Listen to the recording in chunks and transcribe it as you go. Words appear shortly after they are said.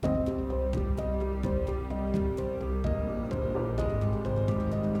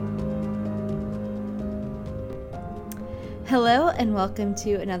Hello and welcome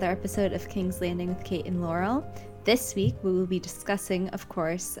to another episode of King's Landing with Kate and Laurel. This week we will be discussing, of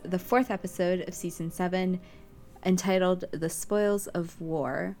course, the fourth episode of Season 7 entitled The Spoils of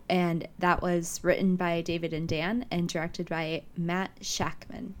War, and that was written by David and Dan and directed by Matt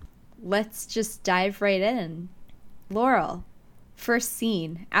Shakman. Let's just dive right in. Laurel, first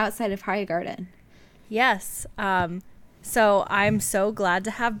scene outside of Highgarden. Yes. So I'm so glad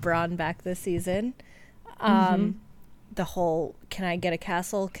to have Bronn back this season. The whole, can I get a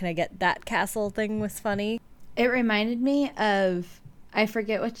castle? Can I get that castle thing was funny. It reminded me of, I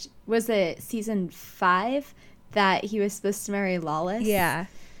forget which, was it season 5 that he was supposed to marry Lawless? Yeah.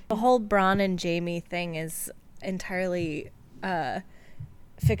 The whole Bronn and Jaime thing is entirely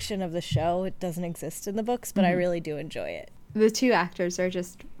fiction of the show. It doesn't exist in the books, but I really do enjoy it. The two actors are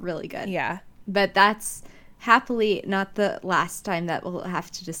just really good. Yeah. But that's happily not the last time that we'll have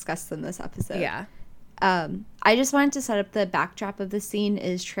to discuss them this episode. Yeah. I just wanted to set up the backdrop of the scene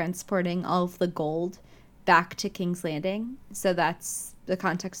is transporting all of the gold back to King's Landing. So that's the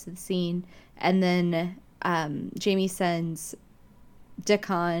context of the scene. And then Jaime sends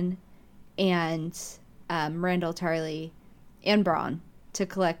Dickon and Randall Tarly and Bronn to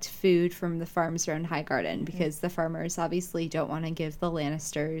collect food from the farms around Highgarden because the farmers obviously don't want to give the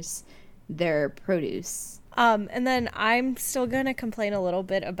Lannisters their produce. And then I'm still going to complain a little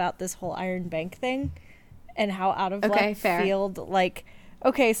bit about this whole Iron Bank thing and how out of left field, like,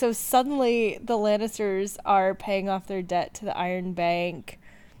 okay, so suddenly the Lannisters are paying off their debt to the Iron Bank,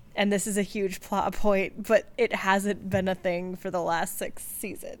 and this is a huge plot point, but it hasn't been a thing for the last 6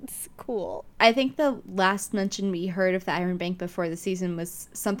 seasons. Cool. I think the last mention we heard of the Iron Bank before the season was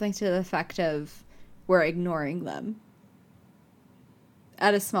something to the effect of, we're ignoring them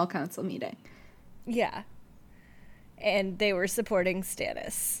at a small council meeting. Yeah. And they were supporting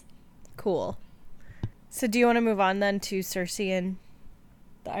Stannis. Cool. So do you want to move on then to Cersei and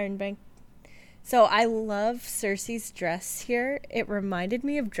the Iron Bank? So I love Cersei's dress here. It reminded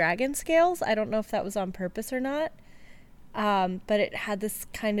me of dragon scales. I don't know if that was on purpose or not. But it had this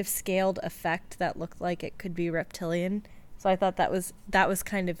kind of scaled effect that looked like it could be reptilian. So I thought that was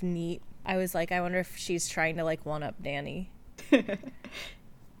kind of neat. I was like, I wonder if she's trying to like one up Dany.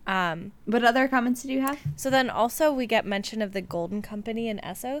 What other comments did you have? So then also we get mention of the Golden Company in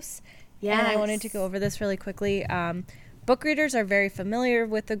Essos. Yes. And I wanted to go over this really quickly. Book readers are very familiar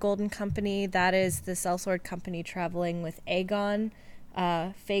with the Golden Company. That is the sellsword company traveling with Aegon,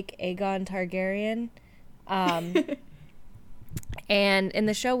 fake Aegon Targaryen. And in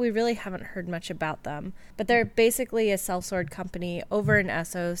the show, we really haven't heard much about them. But they're basically a sellsword company over in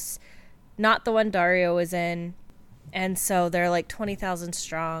Essos, not the one Dario was in. And so they're like 20,000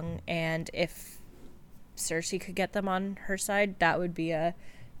 strong. And if Cersei could get them on her side, that would be a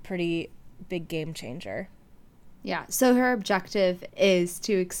pretty big game changer. Yeah, so her objective is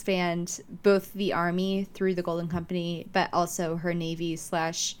to expand both the army through the Golden Company, but also her navy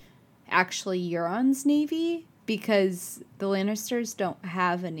 / actually Euron's navy, because the Lannisters don't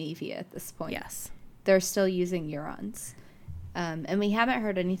have a navy at this point. Yes. They're still using Euron's. And we haven't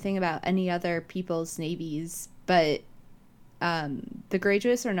heard anything about any other people's navies, but the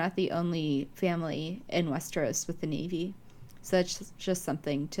Greyjoys are not the only family in Westeros with a navy. So that's just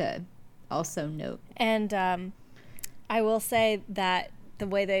something to also note. And I will say that the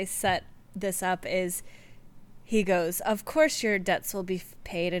way they set this up is he goes, of course your debts will be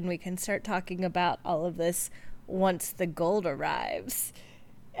paid and we can start talking about all of this once the gold arrives.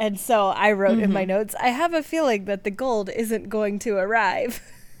 And so I wrote in my notes, I have a feeling that the gold isn't going to arrive.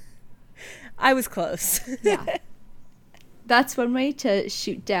 I was close. Yeah. That's one way to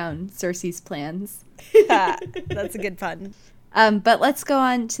shoot down Cersei's plans. That's a good pun. But let's go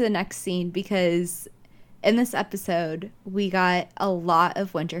on to the next scene because in this episode, we got a lot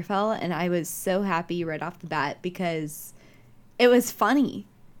of Winterfell, and I was so happy right off the bat because it was funny.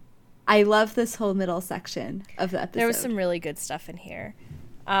 I love this whole middle section of the episode. There was some really good stuff in here.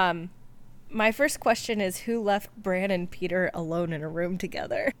 My first question is, who left Bran and Peter alone in a room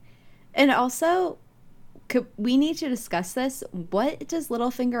together? And also, we need to discuss this. What does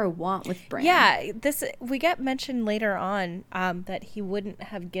Littlefinger want with Bran? Yeah, we get mentioned later on that he wouldn't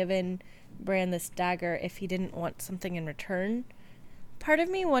have given Bran this dagger if he didn't want something in return. Part of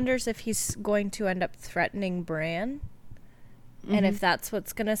me wonders if he's going to end up threatening Bran, and if that's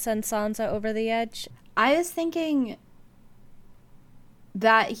what's going to send Sansa over the edge. I was thinking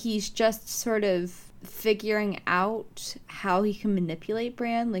that he's just sort of figuring out how he can manipulate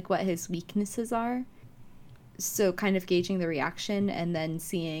Bran, like what his weaknesses are. So kind of gauging the reaction and then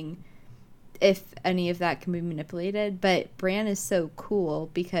seeing if any of that can be manipulated. But Bran is so cool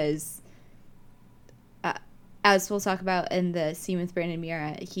because as we'll talk about in the scene with Bran and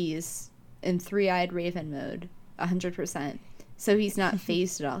Mira, he's in three-eyed raven mode 100%. So he's not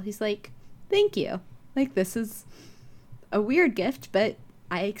phased at all. He's like, thank you. Like, this is a weird gift, but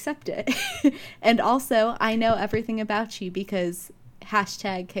I accept it. And also, I know everything about you because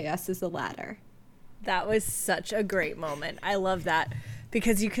hashtag chaos is a ladder. That was such a great moment. I love that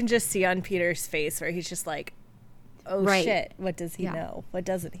because you can just see on Peter's face where he's just like, oh, right. Shit, what does he know? What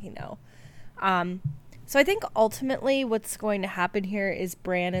doesn't he know? So I think ultimately what's going to happen here is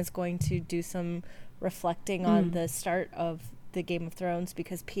Bran is going to do some reflecting on the start of the Game of Thrones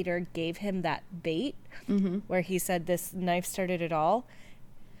because Peter gave him that bait where he said this knife started it all.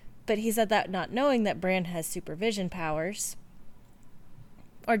 But he said that not knowing that Bran has supervision powers.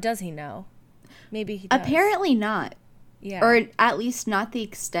 Or does he know? Maybe he does. Apparently not. Yeah. Or at least not the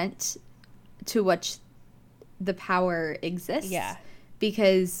extent to which the power exists. Yeah.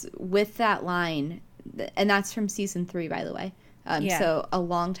 Because with that line, and that's from season 3, by the way, so a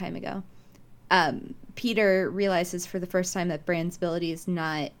long time ago, Peter realizes for the first time that Bran's ability is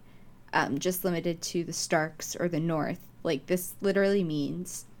not just limited to the Starks or the North. Like, this literally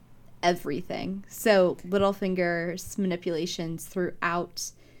means everything. So Littlefinger's manipulations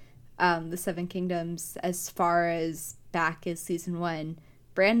throughout the Seven Kingdoms, as far as back as season 1,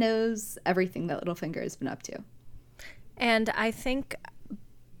 Bran knows everything that Littlefinger has been up to. And I think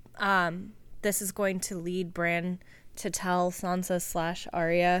this is going to lead Bran to tell Sansa /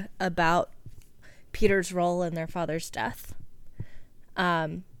 Arya about Peter's role in their father's death.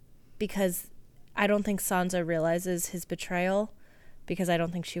 Because I don't think Sansa realizes his betrayal, because I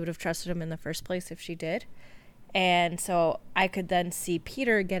don't think she would have trusted him in the first place if she did. And so I could then see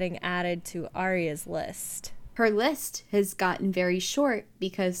Peter getting added to Arya's list. Her list has gotten very short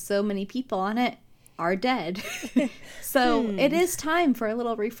because so many people on it are dead. So it is time for a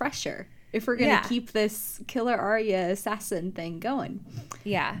little refresher if we're going to keep this killer Arya assassin thing going.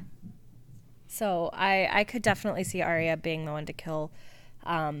 Yeah. So I could definitely see Arya being the one to kill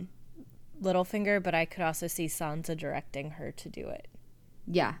Littlefinger, but I could also see Sansa directing her to do it.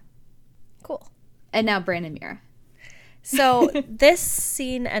 Yeah. Cool. And now Bran and Mira. So this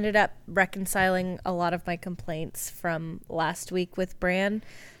scene ended up reconciling a lot of my complaints from last week with Bran.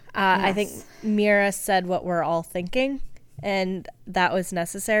 Yes. I think Mira said what we're all thinking, and that was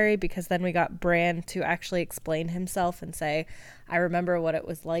necessary because then we got Bran to actually explain himself and say, I remember what it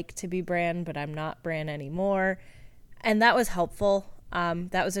was like to be Bran, but I'm not Bran anymore. And that was helpful.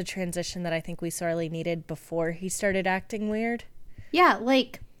 That was a transition that I think we sorely needed before he started acting weird. Yeah,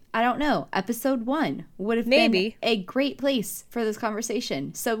 like, I don't know, episode 1 would have been a great place for this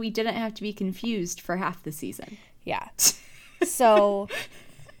conversation, so we didn't have to be confused for half the season. Yeah. So,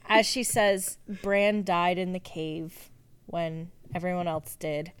 as she says, Bran died in the cave when everyone else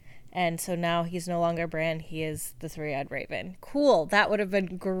did, and so now he's no longer Bran, he is the Three-Eyed Raven. Cool. That would have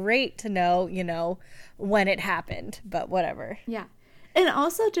been great to know, when it happened, but whatever. Yeah. And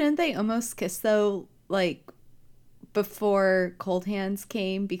also, didn't they almost kiss, though, like, before Cold Hands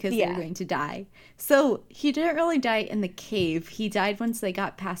came because they were going to die? So he didn't really die in the cave. He died once they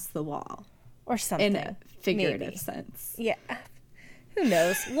got past the wall. Or something. In a figurative sense. Yeah. Who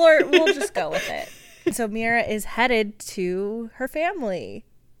knows? We'll just go with it. So Mira is headed to her family.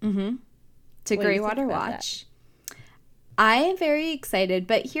 Mm-hmm. To Greywater Watch. I am very excited,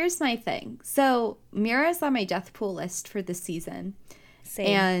 but here's my thing. So Mira's on my death pool list for this season. Same.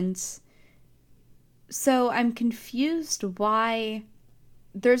 And so I'm confused why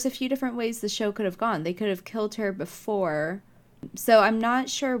there's a few different ways the show could have gone. They could have killed her before. So I'm not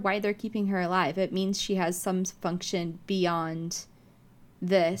sure why they're keeping her alive. It means she has some function beyond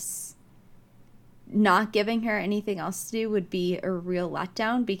this. Not giving her anything else to do would be a real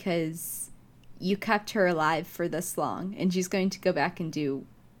letdown because you kept her alive for this long and she's going to go back and do...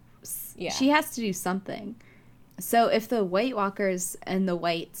 Yeah. She has to do something. So if the White Walkers and the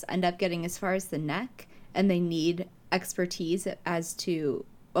Whites end up getting as far as the neck and they need expertise as to,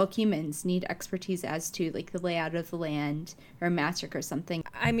 well, humans need expertise as to, like, the layout of the land or magic or something.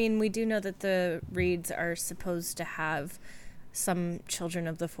 I mean, we do know that the Reeds are supposed to have some Children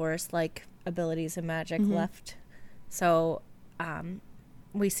of the Forest, like, abilities and magic left. So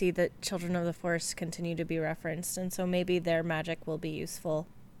we see that Children of the Forest continue to be referenced, and so maybe their magic will be useful.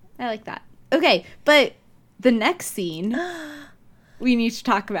 I like that. Okay, but... the next scene we need to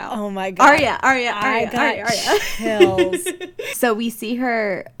talk about. Oh my god. Arya. Chills. So we see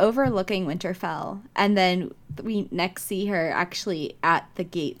her overlooking Winterfell, and then we next see her actually at the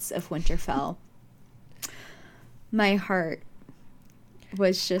gates of Winterfell. My heart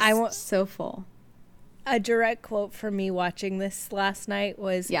was just so full. A direct quote from me watching this last night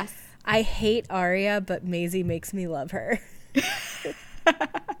was, yes, I hate Arya, but Maisie makes me love her.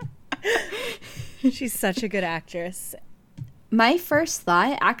 She's such a good actress. My first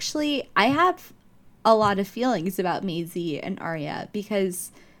thought, actually, I have a lot of feelings about Maisie and Arya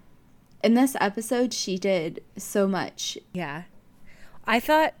because in this episode, she did so much. Yeah. I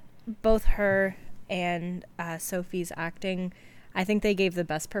thought both her and Sophie's acting, I think they gave the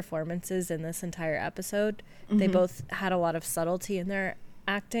best performances in this entire episode. Mm-hmm. They both had a lot of subtlety in their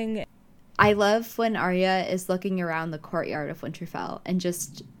acting. I love when Arya is looking around the courtyard of Winterfell and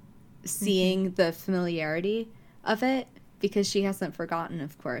just seeing the familiarity of it because she hasn't forgotten,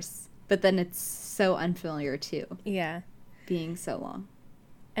 of course. But then it's so unfamiliar, too. Yeah. Being so long.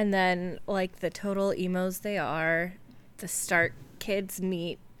 And then, like, the total emos they are, the Stark kids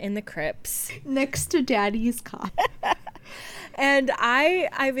meet in the crypts. Next to Daddy's cot. And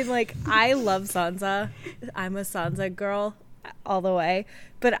I mean, like, I love Sansa. I'm a Sansa girl all the way.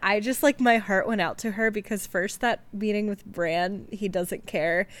 But I just, like, my heart went out to her because first that meeting with Bran, he doesn't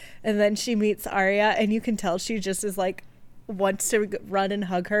care. And then she meets Arya, and you can tell she just is, like, wants to run and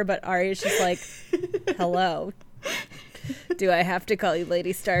hug her. But Arya's just like, hello. Do I have to call you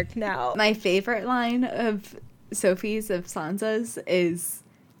Lady Stark now? My favorite line of Sophie's, of Sansa's, is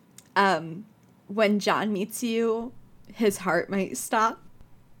when Jon meets you, his heart might stop.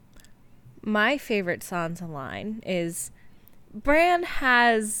 My favorite Sansa line is, Bran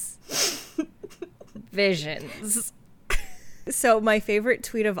has visions. So my favorite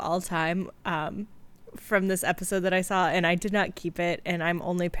tweet of all time from this episode that I saw, and I did not keep it, and I'm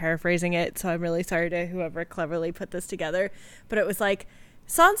only paraphrasing it, so I'm really sorry to whoever cleverly put this together, but it was like,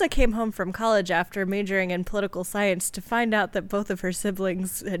 Sansa came home from college after majoring in political science to find out that both of her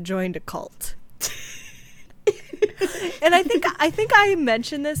siblings had joined a cult. And I think I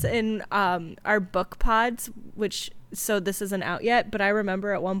mentioned this in our book pods, which, so this isn't out yet, but I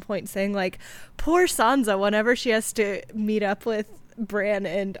remember at one point saying, like, poor Sansa, whenever she has to meet up with Bran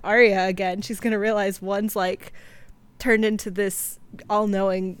and Arya again, she's gonna realize one's like turned into this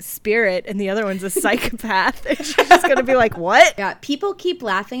all-knowing spirit and the other one's a psychopath. And she's just gonna be like, what? Yeah, people keep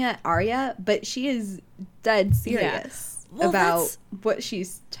laughing at Arya, but she is dead serious about what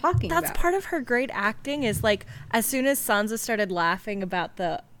she's talking about. That's part of her great acting, is like, as soon as Sansa started laughing about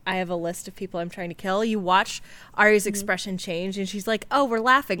the I have a list of people I'm trying to kill, you watch Arya's expression change and she's like, oh, we're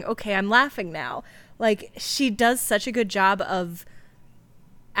laughing. Okay, I'm laughing now. Like, she does such a good job of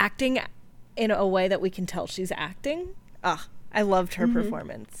acting in a way that we can tell she's acting. I loved her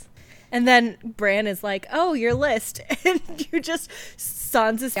performance. And then Bran is like, oh, your list. And you just,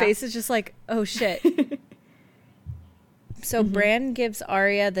 Sansa's face is just like, oh shit. So Bran gives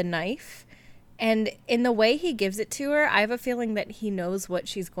Arya the knife, and in the way he gives it to her, I have a feeling that he knows what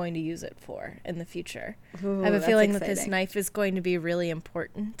she's going to use it for in the future. Ooh, I have a feeling that exciting. this knife is going to be really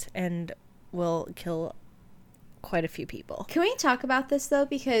important and will kill quite a few people. Can we talk about this, though?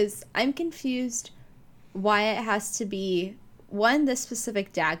 Because I'm confused why it has to be, one, this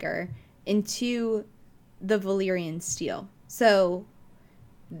specific dagger, and two, the Valyrian steel. So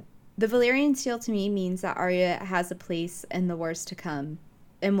the Valyrian steel to me means that Arya has a place in the wars to come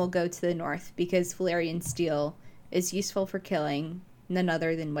and will go to the north, because Valyrian steel is useful for killing none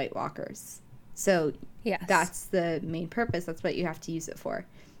other than White Walkers. So yes, that's the main purpose. That's what you have to use it for.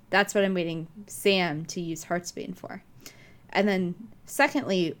 That's what I'm waiting Sam to use Heartsbane for. And then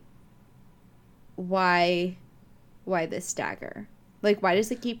secondly, why this dagger? Like, why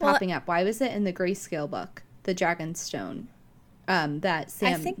does it keep popping up? Why was it in the Grayscale book, the Dragonstone, that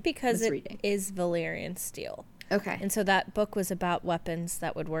Sam I think because was reading? Is Valyrian steel. Okay. And so that book was about weapons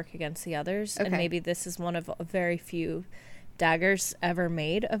that would work against the others. Okay. And maybe this is one of a very few daggers ever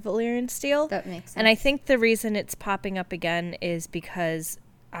made of Valyrian steel. That makes sense. And I think the reason it's popping up again is because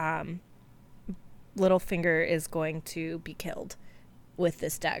Littlefinger is going to be killed with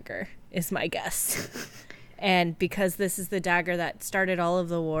this dagger, is my guess. And because this is the dagger that started all of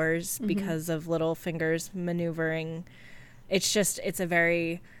the wars, because of Littlefinger's maneuvering, it's a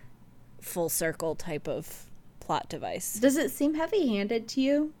very full circle type of plot device. Does it seem heavy-handed to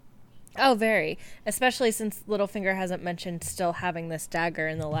you? Oh, very. Especially since Littlefinger hasn't mentioned still having this dagger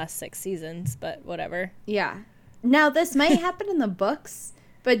in the last 6 seasons, but whatever. Yeah. Now, this might happen in the books,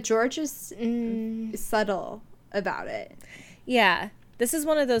 but George is subtle about it. Yeah. This is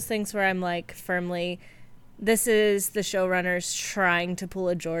one of those things where I'm like, firmly, this is the showrunners trying to pull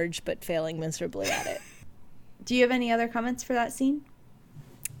a George, but failing miserably at it. Do you have any other comments for that scene?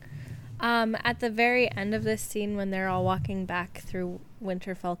 At the very end of this scene, when they're all walking back through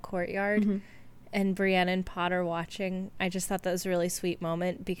Winterfell courtyard and Brienne and Potter watching, I just thought that was a really sweet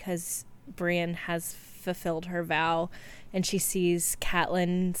moment, because Brienne has fulfilled her vow and she sees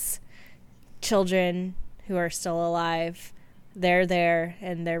Catelyn's children who are still alive, they're there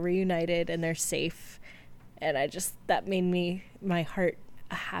and they're reunited and they're safe. And that made my heart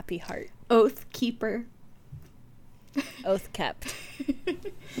a happy heart. Oath keeper. Oath kept.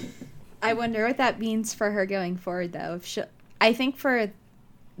 I wonder what that means for her going forward, though. I think for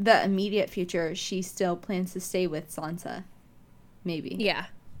the immediate future, she still plans to stay with Sansa. Maybe. Yeah.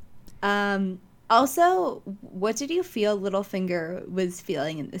 Also, what did you feel Littlefinger was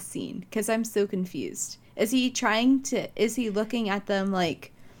feeling in this scene? Because I'm so confused. Is he looking at them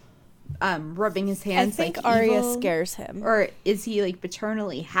like, rubbing his hands like evil? I think Arya scares him. Or is he like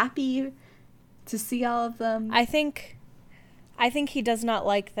paternally happy to see all of them? I think he does not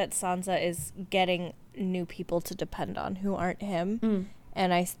like that Sansa is getting new people to depend on who aren't him.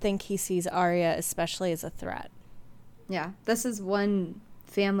 And I think he sees Arya especially as a threat. Yeah, this is one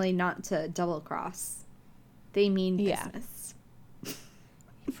family not to double cross. They mean business.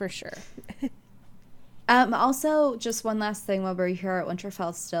 For sure. Also, just one last thing while we're here at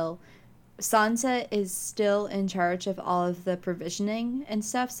Winterfell still. Sansa is still in charge of all of the provisioning and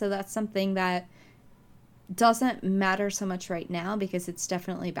stuff, so that's something that doesn't matter so much right now because it's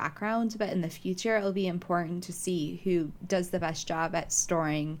definitely background, but in the future it'll be important to see who does the best job at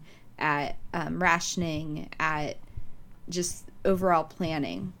storing, at rationing, at just overall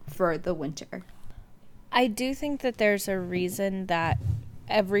planning for the winter. I do think that there's a reason that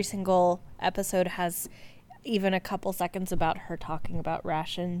every single episode has even a couple seconds about her talking about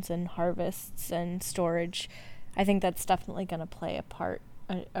rations and harvests and storage. I think that's definitely going to play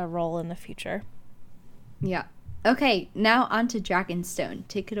a role in the future. Yeah. Okay, now on to Dragonstone.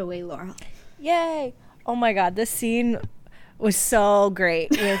 Take it away, Laurel. Yay! Oh my god, this scene was so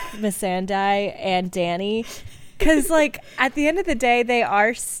great with Missandei and Dany. Because, like, at the end of the day, they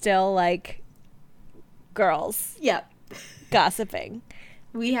are still, like, girls. Yep. Gossiping.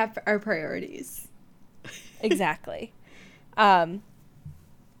 We have our priorities. Exactly. So,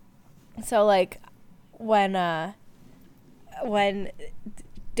 like, when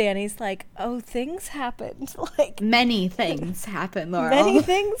Dany's like, oh, things happened. Like, many things happen, Laurel. Many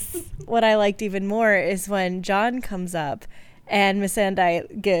things. What I liked even more is when Jon comes up and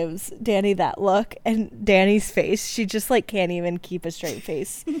Missandei gives Dany that look, and Dany's face, she just, like, can't even keep a straight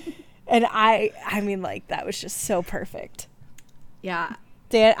face. And I mean, like, that was just so perfect. Yeah.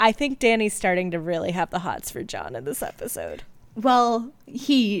 I think Dany's starting to really have the hots for Jon in this episode. Well,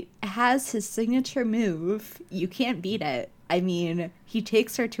 he has his signature move. You can't beat it. I mean, he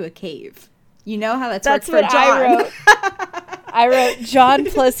takes her to a cave. You know how that's worked for Jon. I wrote Jon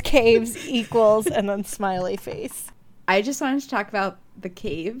plus caves equals and then smiley face. I just wanted to talk about the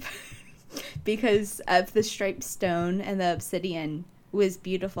cave because of the striped stone and the obsidian was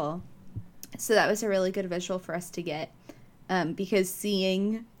beautiful. So that was a really good visual for us to get. Because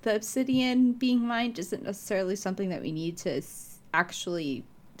seeing the obsidian being mined isn't necessarily something that we need to actually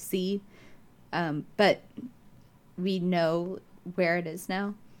see. But we know where it is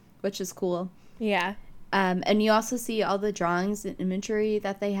now, which is cool. Yeah. And you also see all the drawings and imagery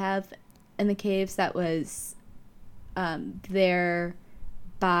that they have in the caves that was there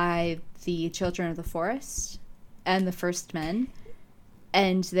by the Children of the Forest and the First Men.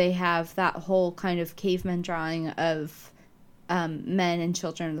 And they have that whole kind of caveman drawing of men and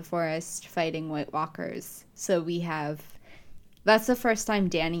children of the forest fighting White Walkers. So that's the first time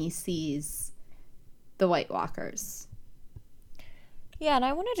Dany sees the White Walkers. Yeah, and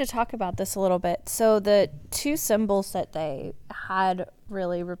I wanted to talk about this a little bit. So the two symbols that they had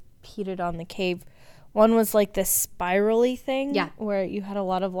really repeated on the cave, one was like this spirally thing, yeah, where you had a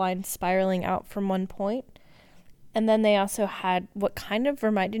lot of lines spiraling out from one point. And then they also had what kind of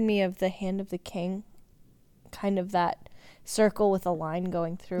reminded me of the Hand of the King, kind of that circle with a line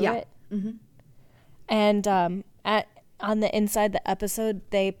going through it. Mm-hmm. And on the inside the episode,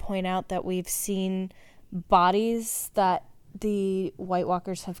 they point out that we've seen bodies that the White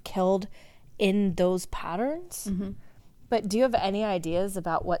Walkers have killed in those patterns. Mm-hmm. But do you have any ideas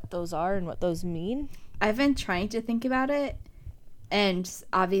about what those are and what those mean? I've been trying to think about it. And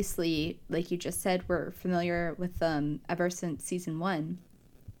obviously, like you just said, we're familiar with them ever since season 1.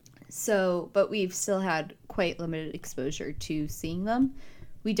 So, but we've still had quite limited exposure to seeing them.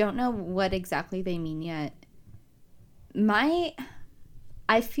 We don't know what exactly they mean yet.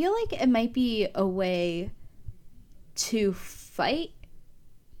 I feel like it might be a way to fight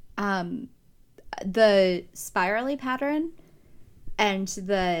the spirally pattern, and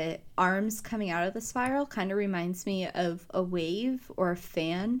the arms coming out of the spiral kind of reminds me of a wave or a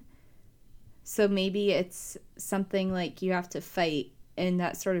fan. So maybe it's something like you have to fight in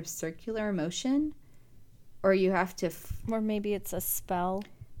that sort of circular motion, or you have to or maybe it's a spell.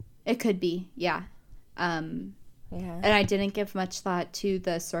 It could be, yeah. Yeah. And I didn't give much thought to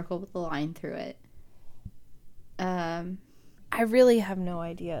the circle with the line through it. I really have no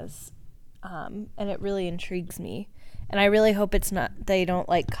ideas. And it really intrigues me. And I really hope it's not, they don't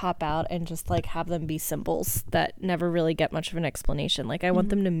like cop out and just like have them be symbols that never really get much of an explanation. Like I want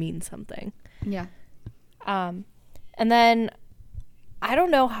them to mean something. Yeah. And then I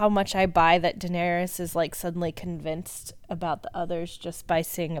don't know how much I buy that Daenerys is like suddenly convinced about the others just by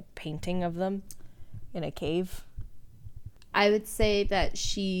seeing a painting of them in a cave. I would say that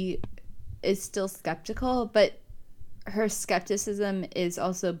she is still skeptical, but her skepticism is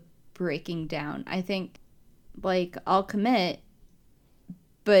also breaking down. I think, like, I'll commit,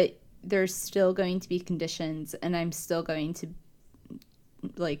 but there's still going to be conditions, and I'm still going to,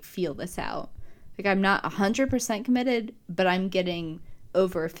 like, feel this out. Like, I'm not 100% committed, but I'm getting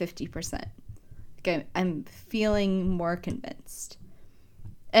over 50%. Like, I'm feeling more convinced.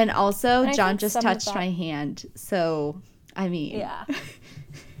 And also, And John just touched my hand, so, I mean... Yeah.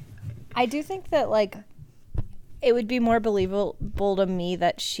 I do think that, like, it would be more believable to me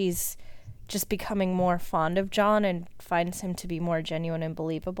that she's just becoming more fond of John and finds him to be more genuine and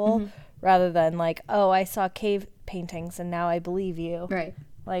believable, rather than, like, oh, I saw cave paintings and now I believe you. Right.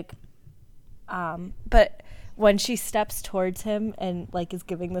 Like, but when she steps towards him and, like, is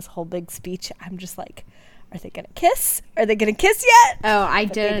giving this whole big speech, I'm just like, are they going to kiss? Are they going to kiss yet? Oh, I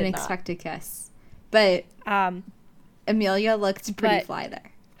didn't expect a kiss. But Emilia looked pretty fly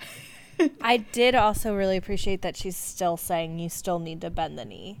there. I did also really appreciate that she's still saying you still need to bend the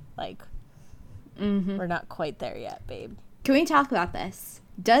knee. Like, we're not quite there yet, babe. Can we talk about this?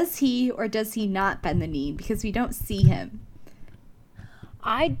 Does he or does he not bend the knee? Because we don't see him.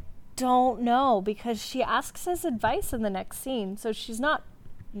 I don't know, because she asks his advice in the next scene, so she's not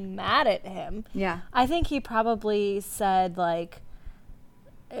mad at him. Yeah. I think he probably said, like,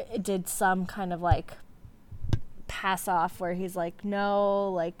 it did some kind of, like, pass off where he's like,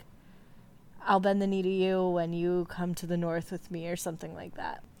 no, like, I'll bend the knee to you when you come to the north with me, or something like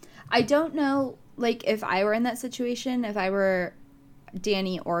that. I don't know, like, if I were in that situation, if I were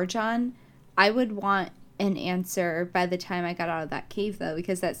Dany or John, I would want an answer by the time I got out of that cave, though,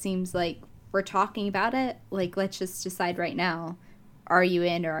 because that seems like we're talking about it. Like, let's just decide right now. Are you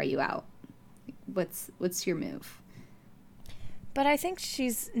in or are you out? What's your move? But I think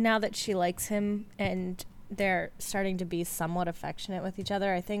now that she likes him and they're starting to be somewhat affectionate with each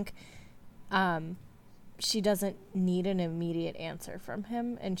other, I think she doesn't need an immediate answer from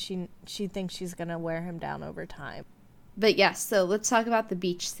him, and she thinks she's going to wear him down over time. But yes, so let's talk about the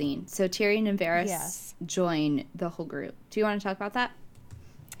beach scene. So Tyrion and Varys join the whole group. Do you want to talk about that?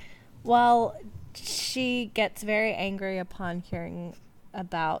 Well, she gets very angry upon hearing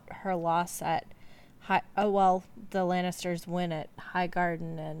about her loss at the Lannisters' win at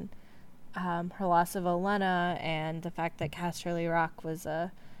Highgarden, and her loss of Olenna, and the fact that Casterly Rock was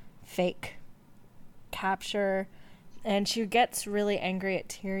a fake capture. And she gets really angry at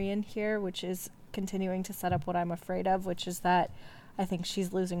Tyrion here, which is continuing to set up what I'm afraid of, which is that I think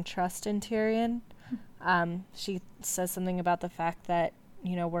she's losing trust in Tyrion. She says something about the fact that,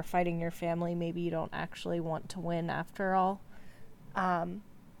 you know, we're fighting your family, maybe you don't actually want to win after all. And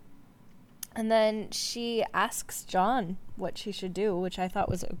then she asks John what she should do, which I thought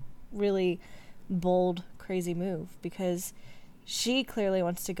was a really bold, crazy move, because she clearly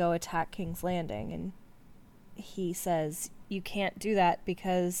wants to go attack King's Landing, and he says, you can't do that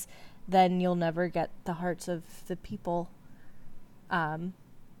because then you'll never get the hearts of the people. And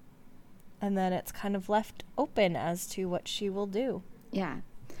then it's kind of left open as to what she will do. Yeah.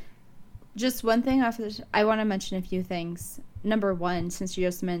 Just one thing I want to mention a few things. Number one, since you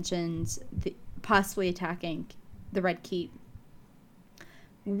just mentioned possibly attacking the Red Keep,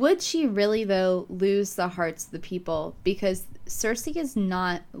 would she really, though, lose the hearts of the people? Because Cersei is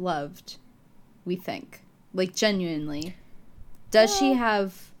not loved, we think. Like, genuinely. Does she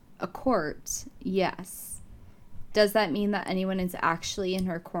have a court? Yes. Does that mean that anyone is actually in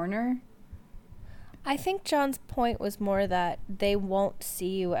her corner? I think John's point was more that they won't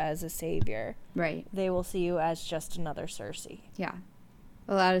see you as a savior. Right. They will see you as just another Cersei. Yeah.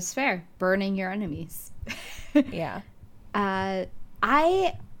 Well, that is fair. Burning your enemies. Yeah. I'm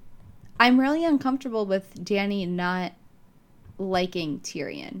really uncomfortable with Dany not liking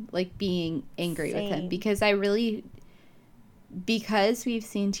Tyrion, like being angry with him, because because we've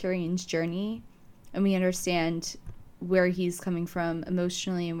seen Tyrion's journey and we understand where he's coming from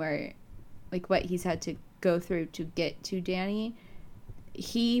emotionally and where, like, what he's had to go through to get to Dany.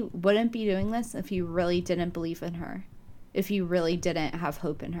 He wouldn't be doing this if he really didn't believe in her, if he really didn't have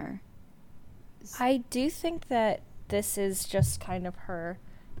hope in her. I do think that this is just kind of her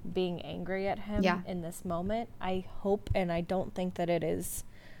being angry at him in this moment. I hope, and I don't think that it is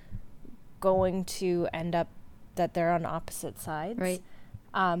going to end up that they're on opposite sides. Right.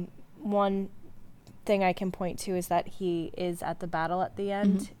 One thing I can point to is that he is at the battle at the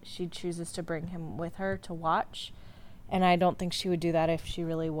end. Mm-hmm. She chooses to bring him with her to watch, and I don't think she would do that if she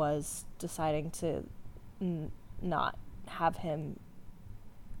really was deciding to not have him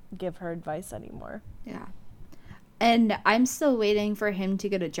give her advice anymore. Yeah. And I'm still waiting for him to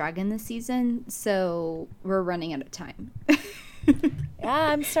get a dragon this season, so we're running out of time.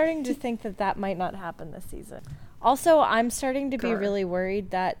 Yeah, I'm starting to think that might not happen this season. Also, I'm starting to be really worried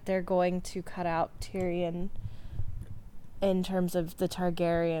that they're going to cut out Tyrion in terms of the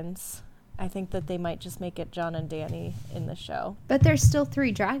Targaryens. I think that they might just make it Jon and Dany in the show. But there's still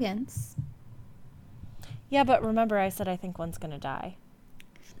 3 dragons. Yeah, but remember I said I think one's going to die.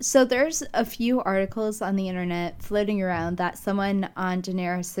 So there's a few articles on the internet floating around that someone on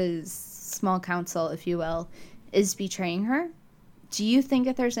Daenerys' small council, if you will, is betraying her. Do you think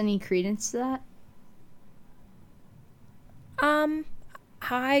that there's any credence to that?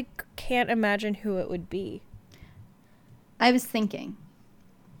 I can't imagine who it would be. I was thinking.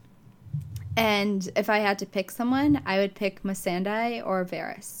 And if I had to pick someone, I would pick Missandei or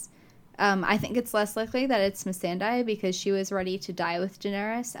Varys. I think it's less likely that it's Missandei because she was ready to die with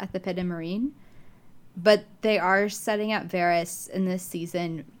Daenerys at the Pit of Meereen. But they are setting up Varys in this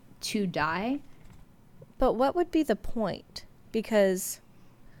season to die. But what would be the point? Because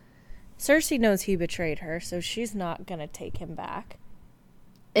Cersei knows he betrayed her, so she's not going to take him back.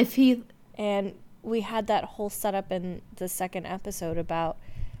 And we had that whole setup in the second episode about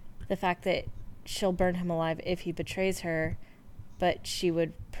the fact that she'll burn him alive if he betrays her, but she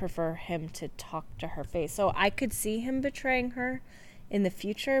would prefer him to talk to her face. So I could see him betraying her in the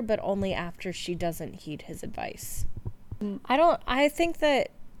future, but only after she doesn't heed his advice. I think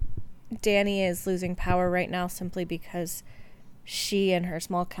that Dany is losing power right now simply because she and her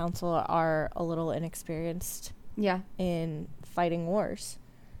small council are a little inexperienced in fighting wars.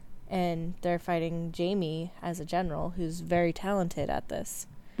 And they're fighting Jaime as a general who's very talented at this.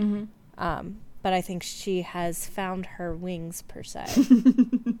 Mm-hmm. But I think she has found her wings, per se.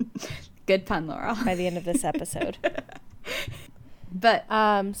 Good pun, Laura. By the end of this episode. But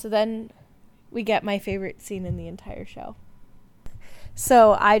so then we get my favorite scene in the entire show.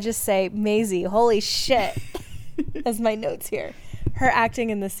 So I just say, Maisie, holy shit, as my notes here. Her acting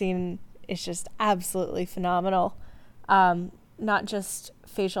in the scene is just absolutely phenomenal. Not just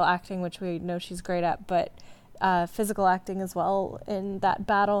facial acting, which we know she's great at, but physical acting as well. In that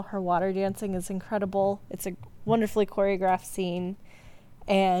battle, her water dancing is incredible. It's a wonderfully choreographed scene.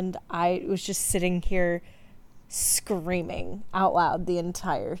 And I was just sitting here screaming out loud the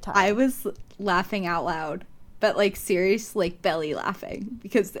entire time. I was laughing out loud, but like serious, like belly laughing,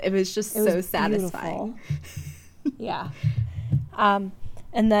 because it was just so satisfying. Yeah. And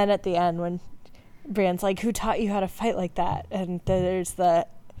then at the end when Brienne's like, who taught you how to fight like that? And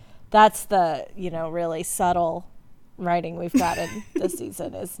that's the, really subtle writing we've got in this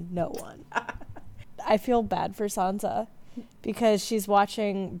season is no one. I feel bad for Sansa because she's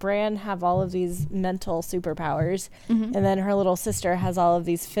watching Bran have all of these mental superpowers, and then her little sister has all of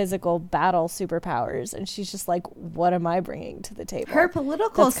these physical battle superpowers, and she's just like, what am I bringing to the table? Her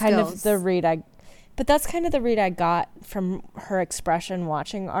political skills. That's kind of the read I got from her expression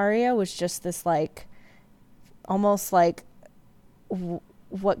watching Arya, was just this like almost like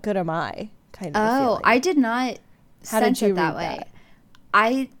what good am I kind of feeling. I did not sense it that way.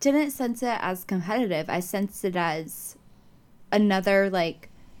 I didn't sense it as competitive. I sensed it as another like,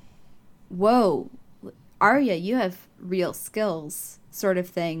 whoa, Arya, you have real skills sort of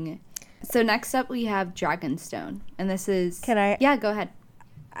thing. So next up we have Dragonstone, and this is... Yeah, go ahead.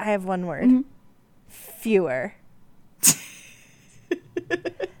 I have one word. Mm-hmm. Fewer.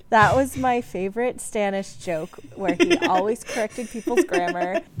 That was my favorite Stannis joke, where he always corrected people's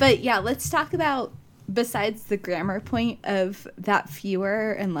grammar. But yeah, let's talk about, besides the grammar point of that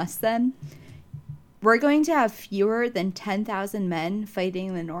fewer and less than, we're going to have fewer than 10,000 men fighting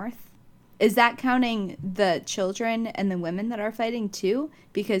in the north. Is that counting the children and the women that are fighting too?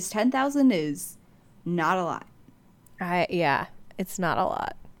 Because 10,000 is not a lot. Yeah, it's not a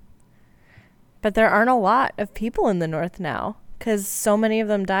lot. But there aren't a lot of people in the north now, because so many of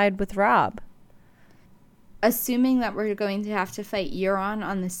them died with Robb. Assuming that we're going to have to fight Euron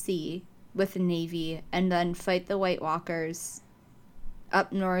on the sea with the Navy, and then fight the White Walkers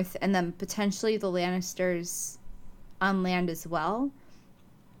up north, and then potentially the Lannisters on land as well,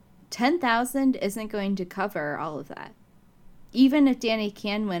 10,000 isn't going to cover all of that. Even if Dany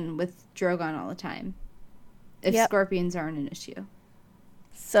can win with Drogon all the time. If scorpions aren't an issue.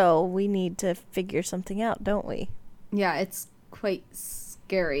 So we need to figure something out, don't we? Yeah, it's quite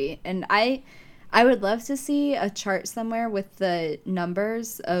scary. And I would love to see a chart somewhere with the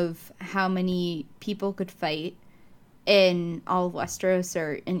numbers of how many people could fight in all of Westeros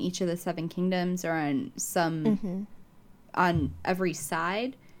or in each of the Seven Kingdoms or on some on every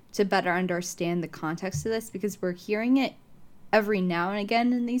side to better understand the context of this, because we're hearing it every now and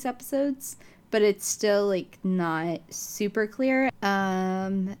again in these episodes, but it's still like not super clear.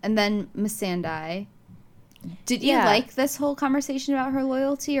 And then Missandei. Did you like this whole conversation about her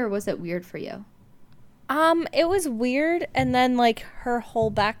loyalty, or was it weird for you? It was weird, and then like her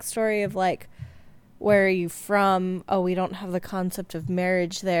whole backstory of like, where are you from? Oh, we don't have the concept of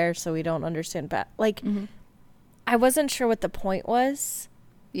marriage there, so we don't understand I wasn't sure what the point was.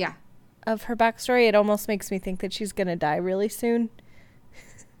 Yeah. Of her backstory. It almost makes me think that she's gonna die really soon.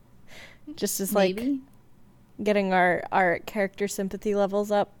 Just as like getting our character sympathy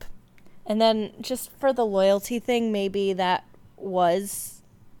levels up. And then just for the loyalty thing, maybe that was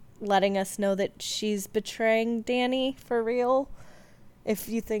letting us know that she's betraying Dany for real. If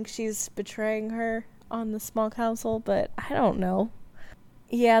you think she's betraying her on the small council, but I don't know.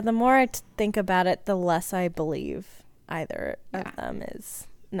 Yeah, the more I think about it, the less I believe either of them is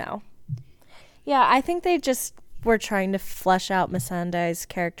no. Yeah, I think they just were trying to flesh out Missandei's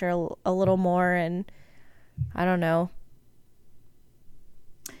character a little more, and I don't know.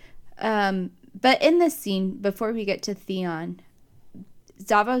 But in this scene, before we get to Theon,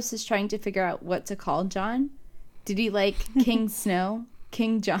 Davos is trying to figure out what to call Jon. Did he like King Snow?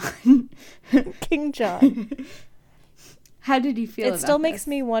 King Jon? King Jon. How did you feel about it? It still makes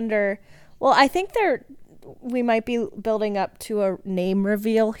me wonder. Well, I think we might be building up to a name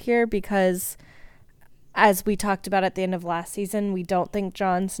reveal here, because as we talked about at the end of last season, we don't think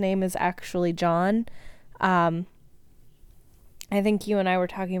Jon's name is actually Jon. I think you and I were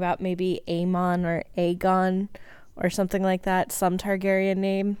talking about maybe Aemon or Aegon or something like that, some Targaryen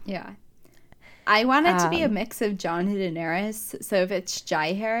name. Yeah. I want it to be a mix of Jon and Daenerys. So if it's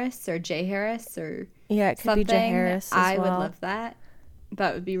Jaehaerys or Jaehaerys or it could be Jaehaerys I would love that.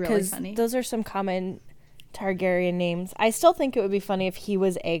 That would be really funny. Those are some common Targaryen names. I still think it would be funny if he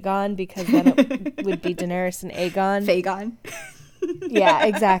was Aegon, because then it would be Daenerys and Aegon. Fagon. Yeah,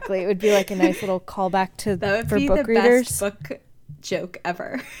 exactly. It would be like a nice little callback to that would for be book the readers. Best book joke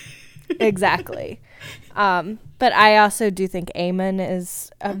ever. Exactly. But I also do think Aemon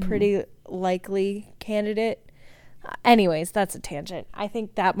is a pretty likely candidate. Anyways, that's a tangent. I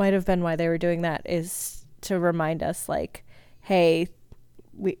think that might have been why they were doing that, is to remind us like, hey,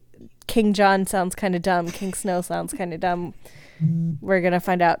 King Jon sounds kind of dumb. King Snow sounds kind of dumb. We're going to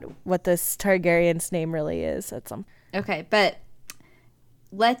find out what this Targaryen's name really is at some. Okay, but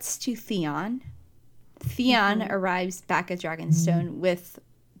let's to Theon. Theon arrives back at Dragonstone with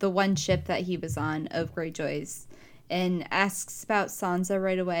the one ship that he was on of Greyjoys and asks about Sansa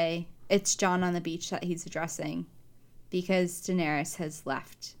right away. It's Jon on the beach that he's addressing, because Daenerys has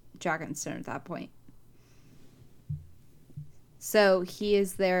left Dragonstone at that point. So he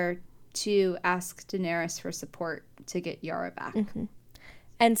is there to ask Daenerys for support to get Yara back.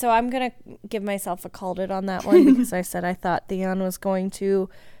 And so I'm going to give myself a called it on that one, because I said I thought Theon was going to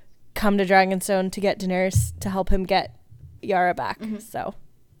come to Dragonstone to get Daenerys to help him get Yara back. So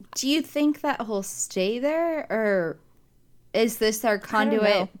do you think that he'll stay there, or is this our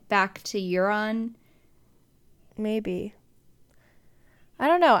conduit back to Euron? Maybe. I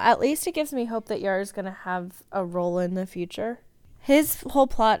don't know. At least it gives me hope that Yara's going to have a role in the future. His whole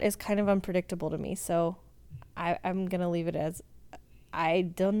plot is kind of unpredictable to me, so I'm going to leave it as I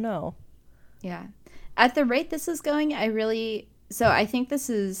don't know. Yeah. At the rate this is going, I think this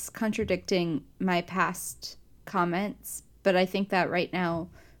is contradicting my past comments, but I think that right now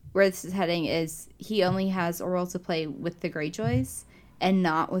where this is heading is he only has a role to play with the Greyjoys and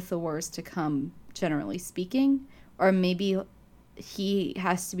not with the wars to come, generally speaking. Or maybe he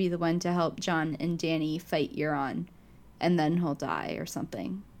has to be the one to help Jon and Dany fight Euron, and then he'll die or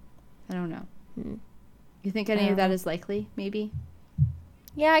something. I don't know. You think any of that is likely, maybe?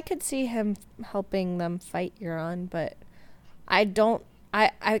 Yeah, I could see him helping them fight Euron, but I don't...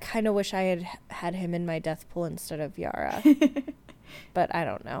 I kind of wish I had him in my death pool instead of Yara. But I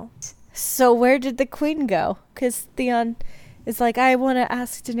don't know. So where did the queen go? Because Theon is like, I want to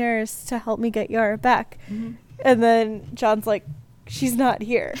ask Daenerys to help me get Yara back. And then Jon's like, she's not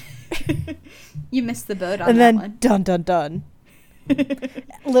here. You missed the boat on and that then, one. Dun, dun, dun.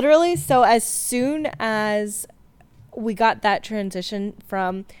 Literally, so as soon as we got that transition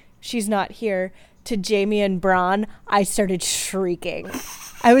from she's not here to Jaime and Bronn, I started shrieking.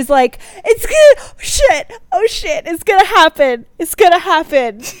 I was like, it's gonna, oh shit, it's gonna happen. It's gonna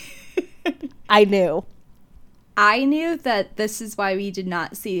happen. I knew. I knew that this is why we did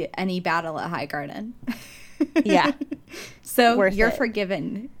not see any battle at Highgarden. Yeah. So you're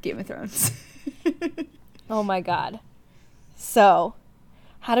forgiven, Game of Thrones. Oh my God. So,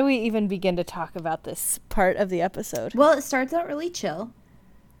 how do we even begin to talk about this part of the episode? Well, it starts out really chill.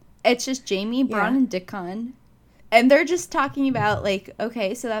 It's just Jaime, Bronn, and Dickon. And they're just talking about, like,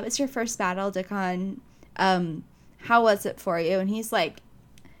 okay, so that was your first battle, Dickon. How was it for you? And he's like,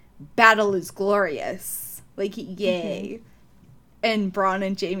 battle is glorious. Like, yay. Mm-hmm. And Bronn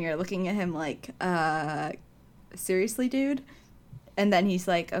and Jaime are looking at him like, seriously, dude? And then he's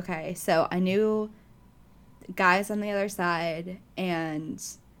like, okay, so I knew guys on the other side, and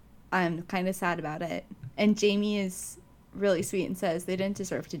I'm kind of sad about it. And Jaime is really sweet and says they didn't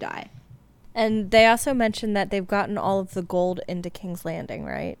deserve to die. And they also mentioned that they've gotten all of the gold into King's Landing,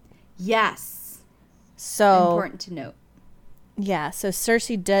 right? Yes. So important to note. Yeah, so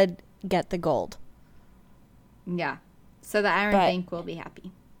Cersei did get the gold. Yeah. So the Iron Bank will be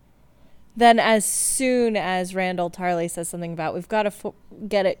happy. Then as soon as Randall Tarley says something about, we've got to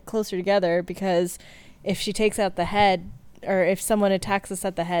get it closer together, because if she takes out the head, or if someone attacks us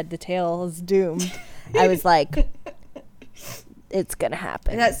at the head, the tail is doomed. I was like, it's going to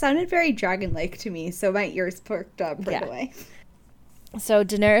happen. That sounded very dragon-like to me, so my ears perked up right away. So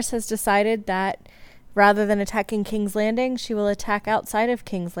Daenerys has decided that rather than attacking King's Landing, she will attack outside of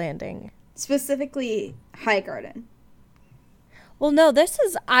King's Landing. Specifically, Highgarden. Well, no,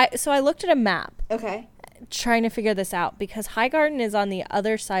 so I looked at a map. Okay. Trying to figure this out, because Highgarden is on the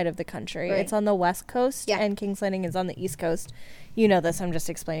other side of the country. Right. It's on the west coast, and King's Landing is on the east coast. You know this. I'm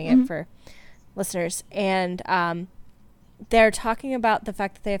just explaining it for listeners. And they're talking about the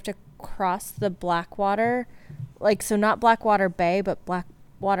fact that they have to cross the Blackwater, like, so not Blackwater Bay, but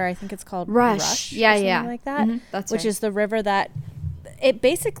Blackwater, I think it's called Rush. Yeah, or something like that. Mm-hmm. That's which is the river that it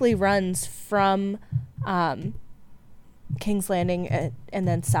basically runs from King's Landing and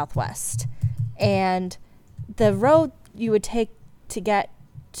then southwest. And the road you would take to get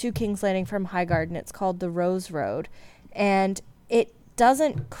to King's Landing from Highgarden, it's called the Rose Road. And it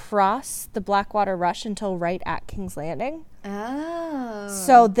doesn't cross the Blackwater Rush until right at King's Landing. Oh.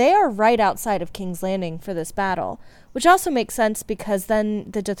 So they are right outside of King's Landing for this battle, which also makes sense, because then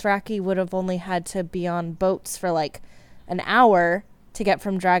the Dothraki would have only had to be on boats for like an hour to get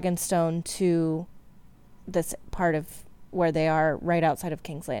from Dragonstone to this part of where they are right outside of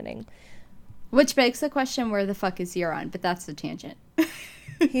King's Landing. Which begs the question, where the fuck is Euron? But that's a tangent.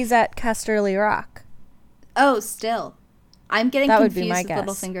 He's at Casterly Rock. Oh, still. I'm getting that confused would be my with guess.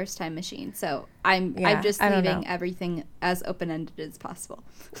 Littlefinger's time machine. So I'm just leaving everything as open-ended as possible.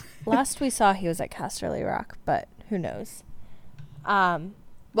 Last we saw, he was at Casterly Rock, but who knows? Well,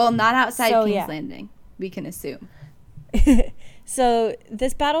 not outside King's Landing, we can assume. So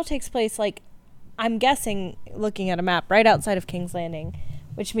this battle takes place, like, I'm guessing, looking at a map, right outside of King's Landing,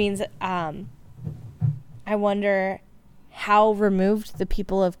 which means I wonder how removed the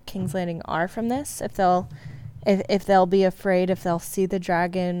people of King's Landing are from this, if they'll be afraid, if they'll see the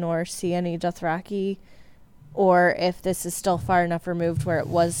dragon or see any Dothraki, or if this is still far enough removed where it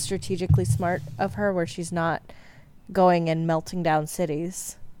was strategically smart of her, where she's not going and melting down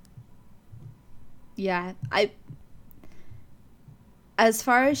cities. Yeah, as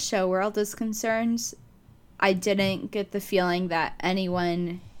far as Show World is concerned, I didn't get the feeling that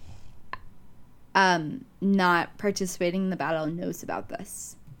anyone not participating in the battle knows about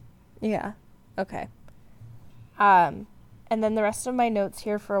this. Yeah. Okay. And then the rest of my notes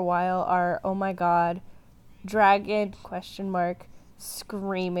here for a while are, oh my god, dragon, ?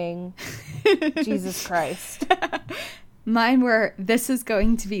 Screaming. Jesus Christ. Mine were, this is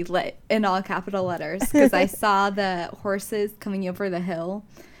going to be lit, in all capital letters, because I saw the horses coming over the hill.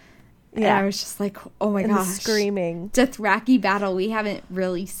 And I was just like, oh my gosh. Screaming. Dothraki battle, we haven't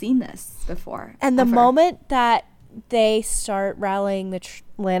really seen this before. And the moment that they start rallying the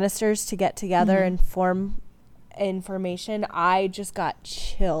Lannisters to get together and form information, I just got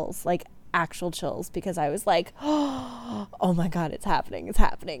chills, like actual chills, because I was like, oh my god, it's happening, it's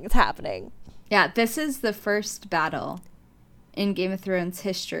happening, it's happening. Yeah, this is the first battle in Game of Thrones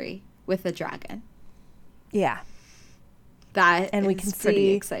history with a dragon. Yeah. And we can pretty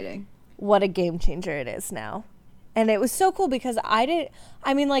see exciting. What a game changer it is now. And it was so cool because I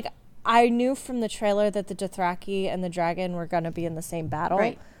knew from the trailer that the Dothraki and the dragon were going to be in the same battle.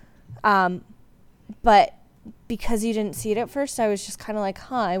 Right. But because you didn't see it at first, I was just kind of like,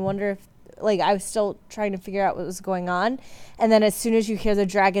 I wonder if, like, I was still trying to figure out what was going on. And then as soon as you hear the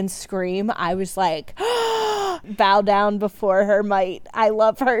dragon scream, I was like, bow down before her might. I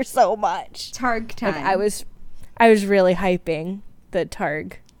love her so much. Targ time. Like, I was really hyping the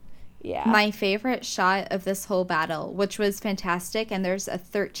Targ. Yeah. My favorite shot of this whole battle, which was fantastic, and there's a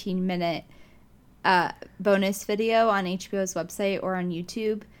 13-minute bonus video on HBO's website or on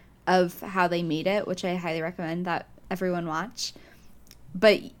YouTube of how they made it, which I highly recommend that everyone watch.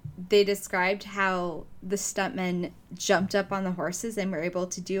 But they described how the stuntmen jumped up on the horses and were able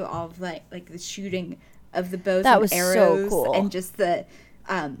to do all of like the shooting of the bows that and was arrows, so cool. and just the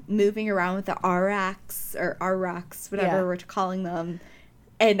moving around with the Aurochs or Aurochs, whatever we're calling them.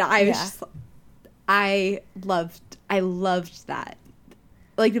 And I was just, I loved that.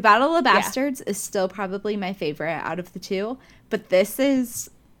 Like, the Battle of the Bastards is still probably my favorite out of the two, but this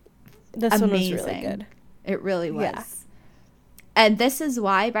one was amazing. really good. It really was. Yeah. And this is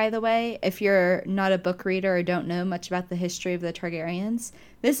why, by the way, if you're not a book reader or don't know much about the history of the Targaryens,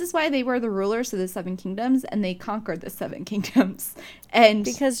 this is why they were the rulers of the Seven Kingdoms, and they conquered the Seven Kingdoms. And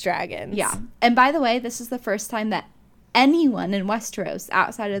because dragons. Yeah. And by the way, this is the first time that anyone in Westeros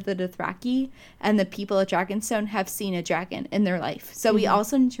outside of the Dothraki and the people of Dragonstone have seen a dragon in their life. So we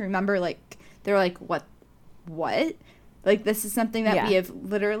also need to remember, like, they're like, what? Like, this is something that we have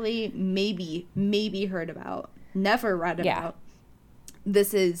literally maybe heard about, never read about.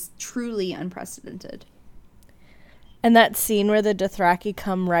 This is truly unprecedented. And that scene where the Dothraki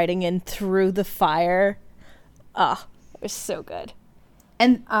come riding in through the fire, it was so good.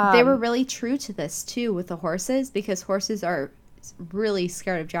 And they were really true to this, too, with the horses, because horses are really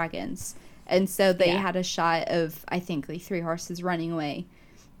scared of dragons. And so they had a shot of, I think, like 3 horses running away.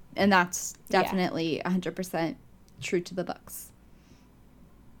 And that's definitely 100% true to the books.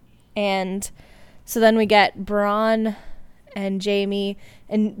 And so then we get Bronn and Jaime,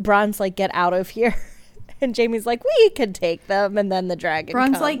 and Bronn's like, get out of here. And Jaime's like, we can take them. And then the dragon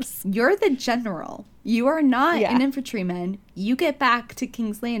Bronn's comes. like, you're the general. You are not an infantryman. You get back to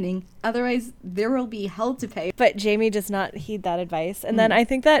King's Landing. Otherwise, there will be hell to pay. But Jaime does not heed that advice. And then I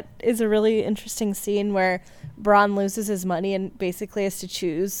think that is a really interesting scene where Bronn loses his money and basically has to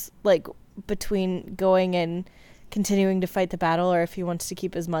choose, like, between going and continuing to fight the battle or if he wants to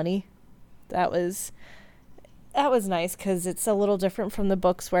keep his money. That was nice because it's a little different from the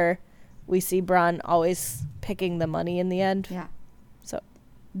books where we see Bronn always picking the money in the end. Yeah. So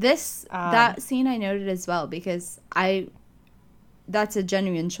that scene I noted as well, because that's a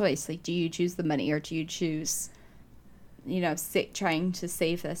genuine choice. Like, do you choose the money or do you choose, trying to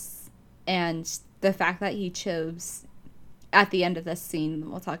save this? And the fact that he chose, at the end of this scene,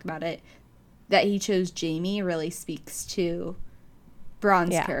 we'll talk about it, that he chose Jaime really speaks to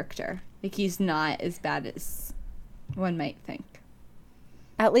Bronn's character. Like, he's not as bad as one might think.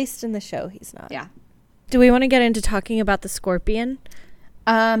 At least in the show, he's not. Yeah. Do we want to get into talking about the Scorpion?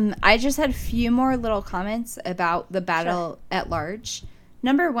 I just had a few more little comments about the battle at large.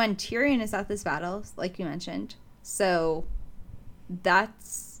 Number 1, Tyrion is at this battle, like you mentioned. So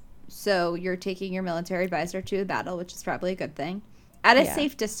you're taking your military advisor to a battle, which is probably a good thing. At a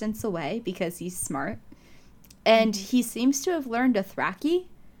safe distance away, because he's smart. And he seems to have learned Dothraki,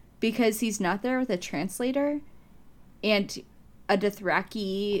 because he's not there with a translator. And a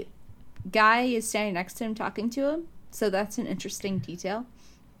Dothraki guy is standing next to him talking to him. So that's an interesting detail.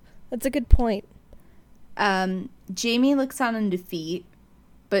 That's a good point. Jaime looks on in defeat,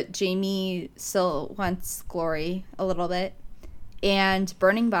 but Jaime still wants glory a little bit. And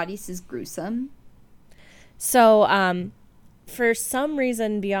burning bodies is gruesome. So, for some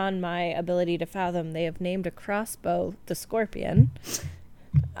reason beyond my ability to fathom, they have named a crossbow the Scorpion.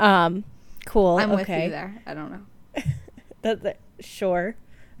 Cool. I'm with you there. I don't know. Sure,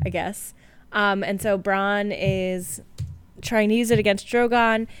 I guess. And so Bronn is trying to use it against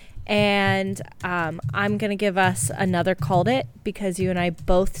Drogon, and I'm going to give us another called it, because you and I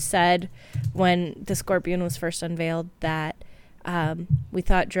both said when the Scorpion was first unveiled that we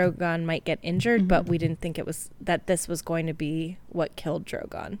thought Drogon might get injured, but we didn't think that this was going to be what killed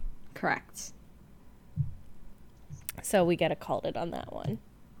Drogon. Correct. So we get a called it on that one.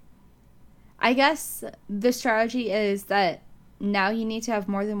 I guess the strategy is that now you need to have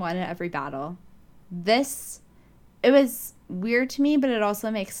more than one in every battle. It was weird to me, but it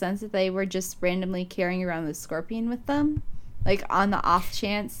also makes sense that they were just randomly carrying around the Scorpion with them, like on the off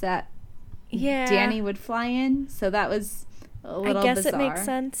chance that Dany would fly in. So that was a little bizarre. I guess it makes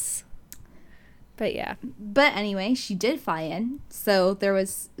sense. But yeah. But anyway, she did fly in, so there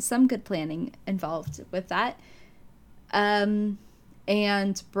was some good planning involved with that. And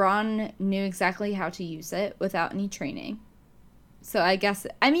Bronn knew exactly how to use it without any training. So I guess,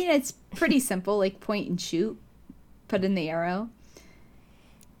 it's pretty simple, like point and shoot, put in the arrow.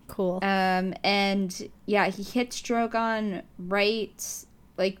 Cool. And yeah, he hits Drogon right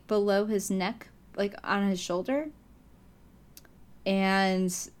like below his neck, like on his shoulder.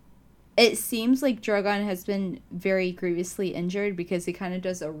 And it seems like Drogon has been very grievously injured because he kind of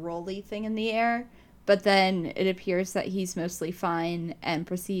does a rolly thing in the air. But then it appears that he's mostly fine and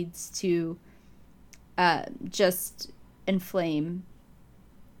proceeds to just inflame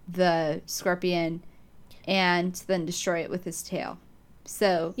the scorpion and then destroy it with his tail.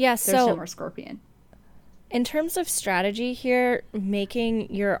 So yeah, there's no more scorpion. In terms of strategy here,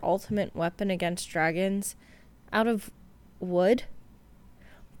 making your ultimate weapon against dragons out of wood,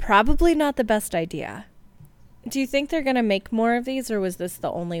 probably not the best idea. Do you think they're going to make more of these, or was this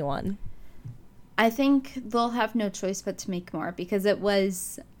the only one? I think they'll have no choice but to make more because it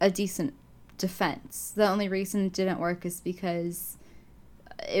was a decent defense. The only reason it didn't work is because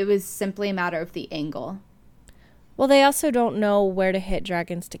it was simply a matter of the angle. Well, they also don't know where to hit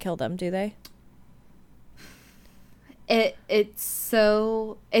dragons to kill them, do they? It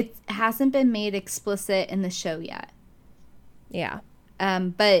hasn't been made explicit in the show yet. Yeah.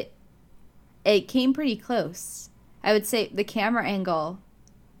 But it came pretty close. I would say the camera angle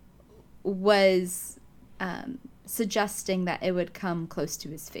was suggesting that it would come close to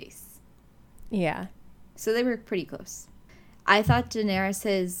his face. Yeah. So they were pretty close. I thought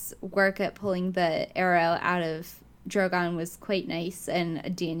Daenerys's work at pulling the arrow out of Drogon was quite nice and a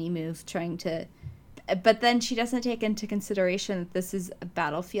Dany move trying to... But then she doesn't take into consideration that this is a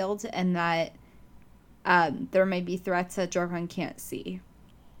battlefield and that there may be threats that Drogon can't see.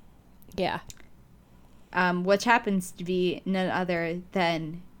 Yeah. Which happens to be none other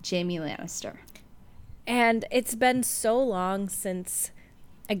than Jaime Lannister. And it's been so long since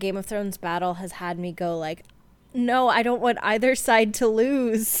a Game of Thrones battle has had me go like, no, I don't want either side to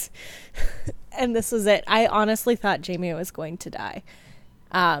lose. And this was it. I honestly thought Jaime was going to die.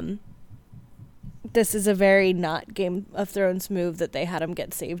 This is a very not Game of Thrones move that they had him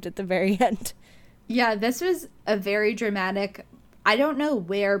get saved at the very end. Yeah, this was a very dramatic... I don't know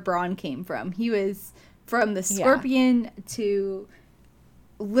where Bronn came from. He was from the Scorpion to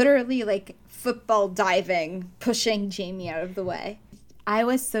literally like football diving, pushing Jaime out of the way. I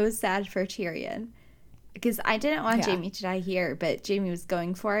was so sad for Tyrion because I didn't want Jaime to die here, but Jaime was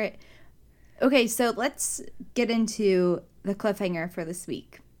going for it. Okay, so let's get into the cliffhanger for this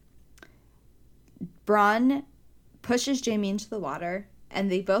week. Bronn pushes Jaime into the water,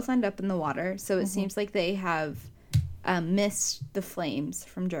 and they both end up in the water, so it seems like they have missed the flames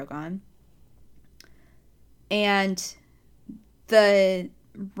from Drogon. And the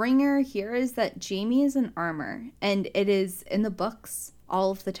ringer here is that Jaime is in armor, and it is in the books all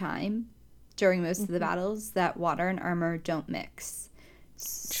of the time during most of the battles that water and armor don't mix.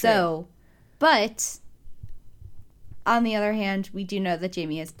 So, but on the other hand, we do know that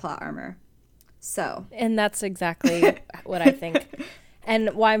Jaime has plot armor. So, and that's exactly what I think.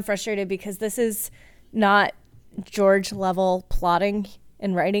 And why I'm frustrated, because this is not George level plotting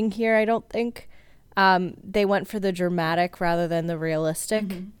and writing here, I don't think. They went for the dramatic rather than the realistic.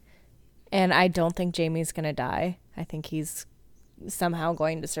 And I don't think Jaime's going to die. I think he's somehow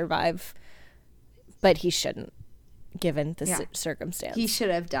going to survive. But he shouldn't, given the circumstance. He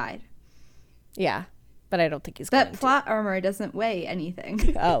should have died. Yeah, but I don't think he's going to. But plot armor doesn't weigh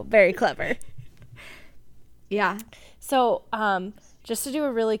anything. Oh, very clever. Yeah. So, just to do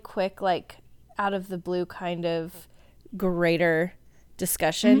a really quick, like, out of the blue kind of greater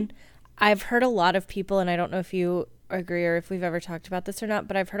discussion, I've heard a lot of people, and I don't know if you agree or if we've ever talked about this or not,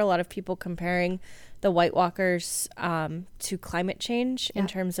 but I've heard a lot of people comparing the White Walkers to climate change in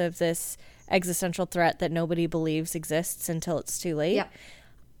terms of this existential threat that nobody believes exists until it's too late. Yeah.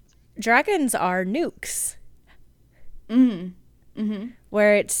 Dragons are nukes.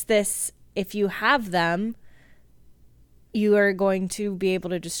 Where it's this, if you have them, you are going to be able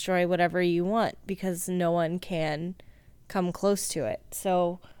to destroy whatever you want because no one can come close to it.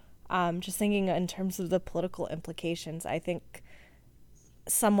 So just thinking in terms of the political implications, I think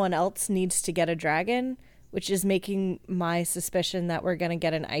someone else needs to get a dragon, which is making my suspicion that we're going to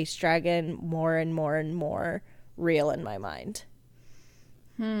get an ice dragon more and more and more real in my mind.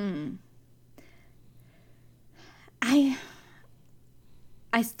 I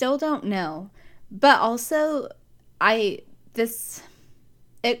still don't know. But also, it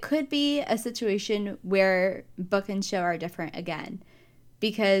could be a situation where book and show are different again.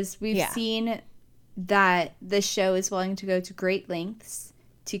 Because we've seen that the show is willing to go to great lengths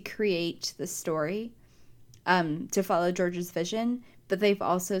to create the story, to follow George's vision. But they've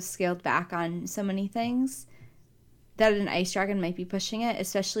also scaled back on so many things that an ice dragon might be pushing it,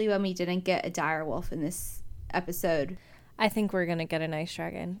 especially when we didn't get a dire wolf in this episode. I think we're going to get an ice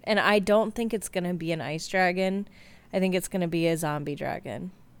dragon. And I don't think it's going to be an ice dragon. I think it's going to be a zombie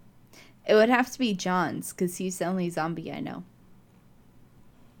dragon. It would have to be John's, because he's the only zombie I know.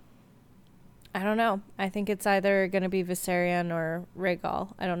 I don't know. I think it's either going to be Viserion or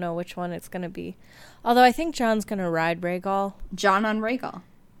Rhaegal. I don't know which one it's going to be. Although I think John's going to ride Rhaegal. John on Rhaegal.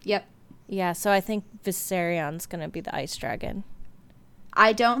 Yep. Yeah, so I think Viserion's going to be the ice dragon.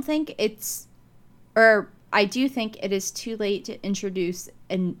 I don't think it's... Or I do think it is too late to introduce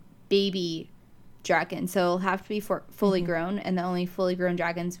a baby dragon. So it'll have to be fully grown. And the only fully grown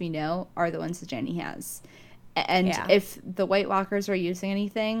dragons we know are the ones that Jenny has. And if the White Walkers are using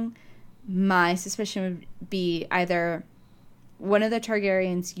anything... My suspicion would be either one of the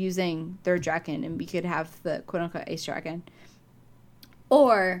Targaryens using their dragon and we could have the quote-unquote ice dragon,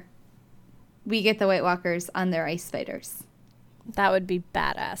 or we get the White Walkers on their ice spiders. That would be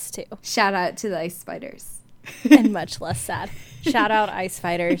badass too. Shout out to the ice spiders. And much less sad. Shout out ice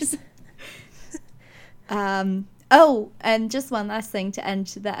fighters. Oh, and just one last thing to end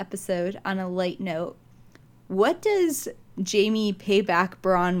the episode on a light note. What does Jaime pay back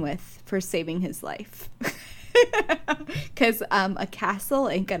Bronn with for saving his life? Because a castle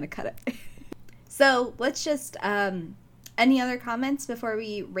ain't gonna cut it. So let's just any other comments before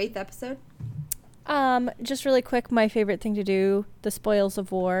we rate the episode? Just really quick, my favorite thing to do, the spoils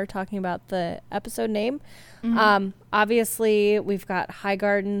of war, talking about the episode name. Obviously we've got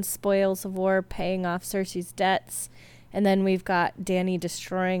Highgarden's spoils of war paying off Cersei's debts. And then we've got Dany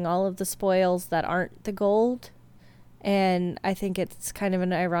destroying all of the spoils that aren't the gold. And I think it's kind of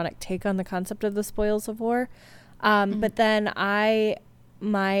an ironic take on the concept of the spoils of war. But then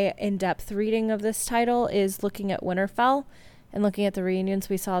my in-depth reading of this title is looking at Winterfell and looking at the reunions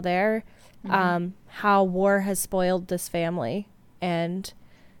we saw there, how war has spoiled this family and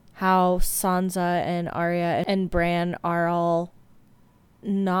how Sansa and Arya and Bran are all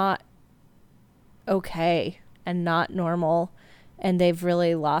not okay and not normal, and they've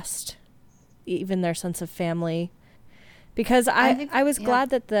really lost even their sense of family. Because I was glad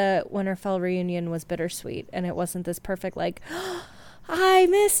that the Winterfell reunion was bittersweet and it wasn't this perfect, like, oh, I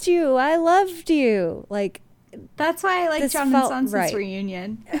missed you, I loved you. Like, that's why I like Jon and Sansa's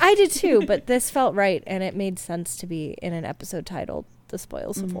reunion. I did too, but this felt right, and it made sense to be in an episode titled The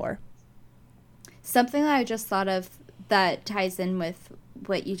Spoils of War. Something that I just thought of that ties in with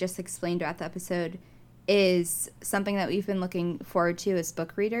what you just explained about the episode is something that we've been looking forward to as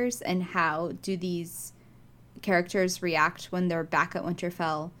book readers, and how do these characters react when they're back at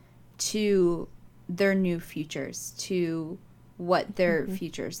Winterfell to their new futures, to what their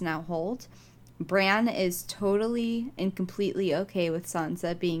futures now hold. Bran is totally and completely okay with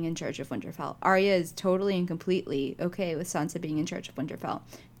Sansa being in charge of Winterfell. Arya is totally and completely okay with Sansa being in charge of Winterfell.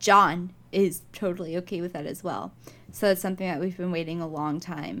 Jon is totally okay with that as well. So it's something that we've been waiting a long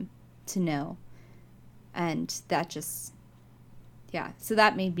time to know. And that just, so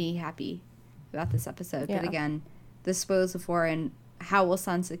that made me happy about this episode. But again, the spoils of war, and how will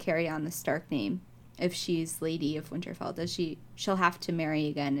Sansa carry on the Stark name if she's Lady of Winterfell? She'll have to marry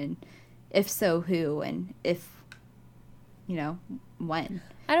again, and if so, who, and if, when?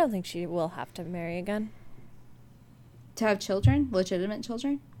 I don't think she will have to marry again. To have children? Legitimate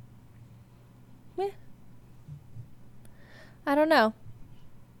children? I don't know.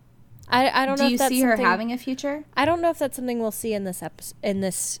 I don't know if that's Do you see her having a future? I don't know if that's something we'll see in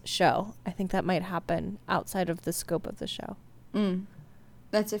this show. I think that might happen outside of the scope of the show.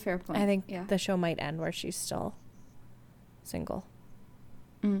 That's a fair point. I think the show might end where she's still single.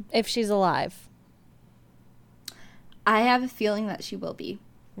 If she's alive. I have a feeling that she will be.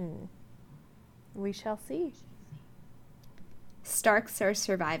 We shall see. Starks are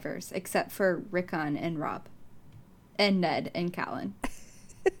survivors, except for Rickon and Robb. And Ned and Catelyn.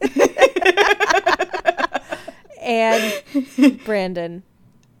 And Brandon.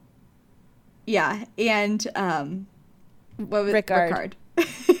 Yeah, and what was Rickard.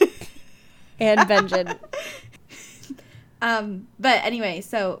 And Benjen. But anyway,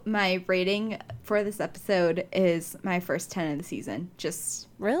 so my rating for this episode is my first 10 of the season. Just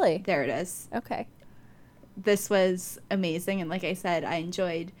really, there it is. Okay. This was amazing, and like I said, I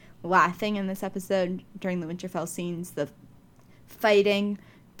enjoyed laughing in this episode during the Winterfell scenes. The fighting,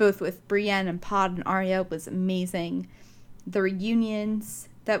 both with Brienne and Pod and Arya, was amazing. The reunions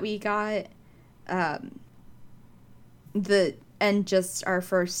that we got, and just our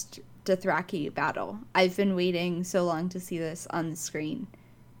first Dothraki battle. I've been waiting so long to see this on the screen,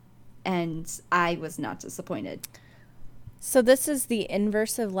 and I was not disappointed. So this is the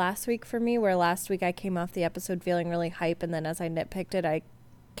inverse of last week for me, where last week I came off the episode feeling really hype, and then as I nitpicked it, I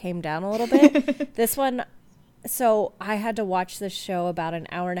came down a little bit. This one, So I had to watch this show about an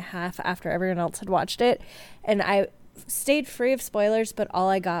hour and a half after everyone else had watched it. And I stayed free of spoilers, but all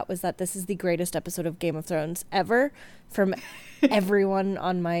I got was that this is the greatest episode of Game of Thrones ever from everyone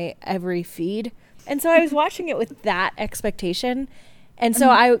on my every feed. And so I was watching it with that expectation. And so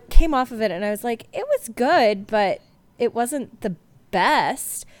I came off of it and I was like, it was good, but it wasn't the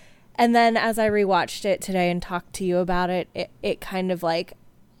best. And then as I rewatched it today and talked to you about it, it kind of like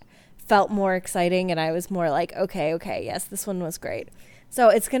felt more exciting, and I was more like, okay, yes, this one was great. So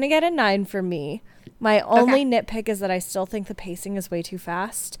it's going to get a 9 for me. My only nitpick is that I still think the pacing is way too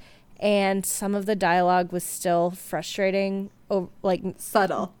fast, and some of the dialogue was still frustrating, like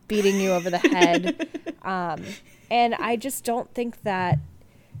subtle, beating you over the head. And I just don't think that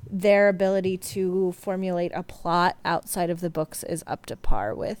their ability to formulate a plot outside of the books is up to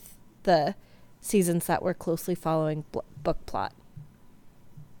par with the seasons that were closely following book plot.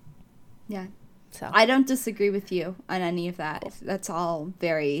 Yeah. So I don't disagree with you on any of that. Cool. That's all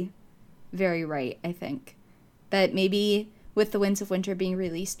very, very right, I think. But maybe with The Winds of Winter being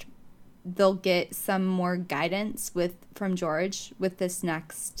released, they'll get some more guidance from George with this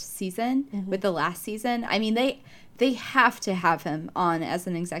next season, with the last season. I mean, they have to have him on as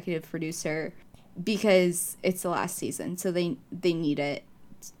an executive producer because it's the last season. So they need it.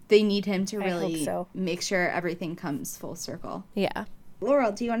 They need him to really make sure everything comes full circle. Yeah.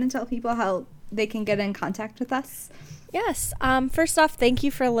 Laurel, do you want to tell people how they can get in contact with us? Yes. First off, thank you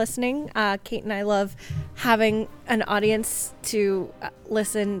for listening. Kate and I love having an audience to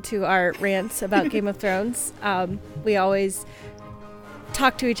listen to our rants about Game of Thrones. We always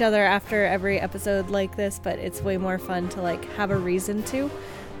talk to each other after every episode like this, but it's way more fun to like have a reason to.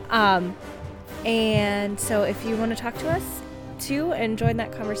 And so if you want to talk to us too and join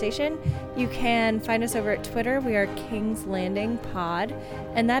that conversation, you can find us over at Twitter. We are King's Landing Pod,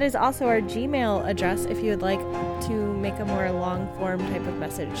 and that is also our Gmail address if you would like to make a more long form type of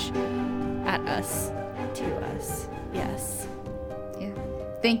message at us, to us. Yes. Yeah.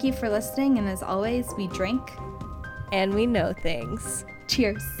 Thank you for listening, and as always, we drink and we know things.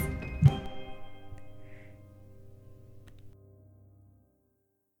 Cheers.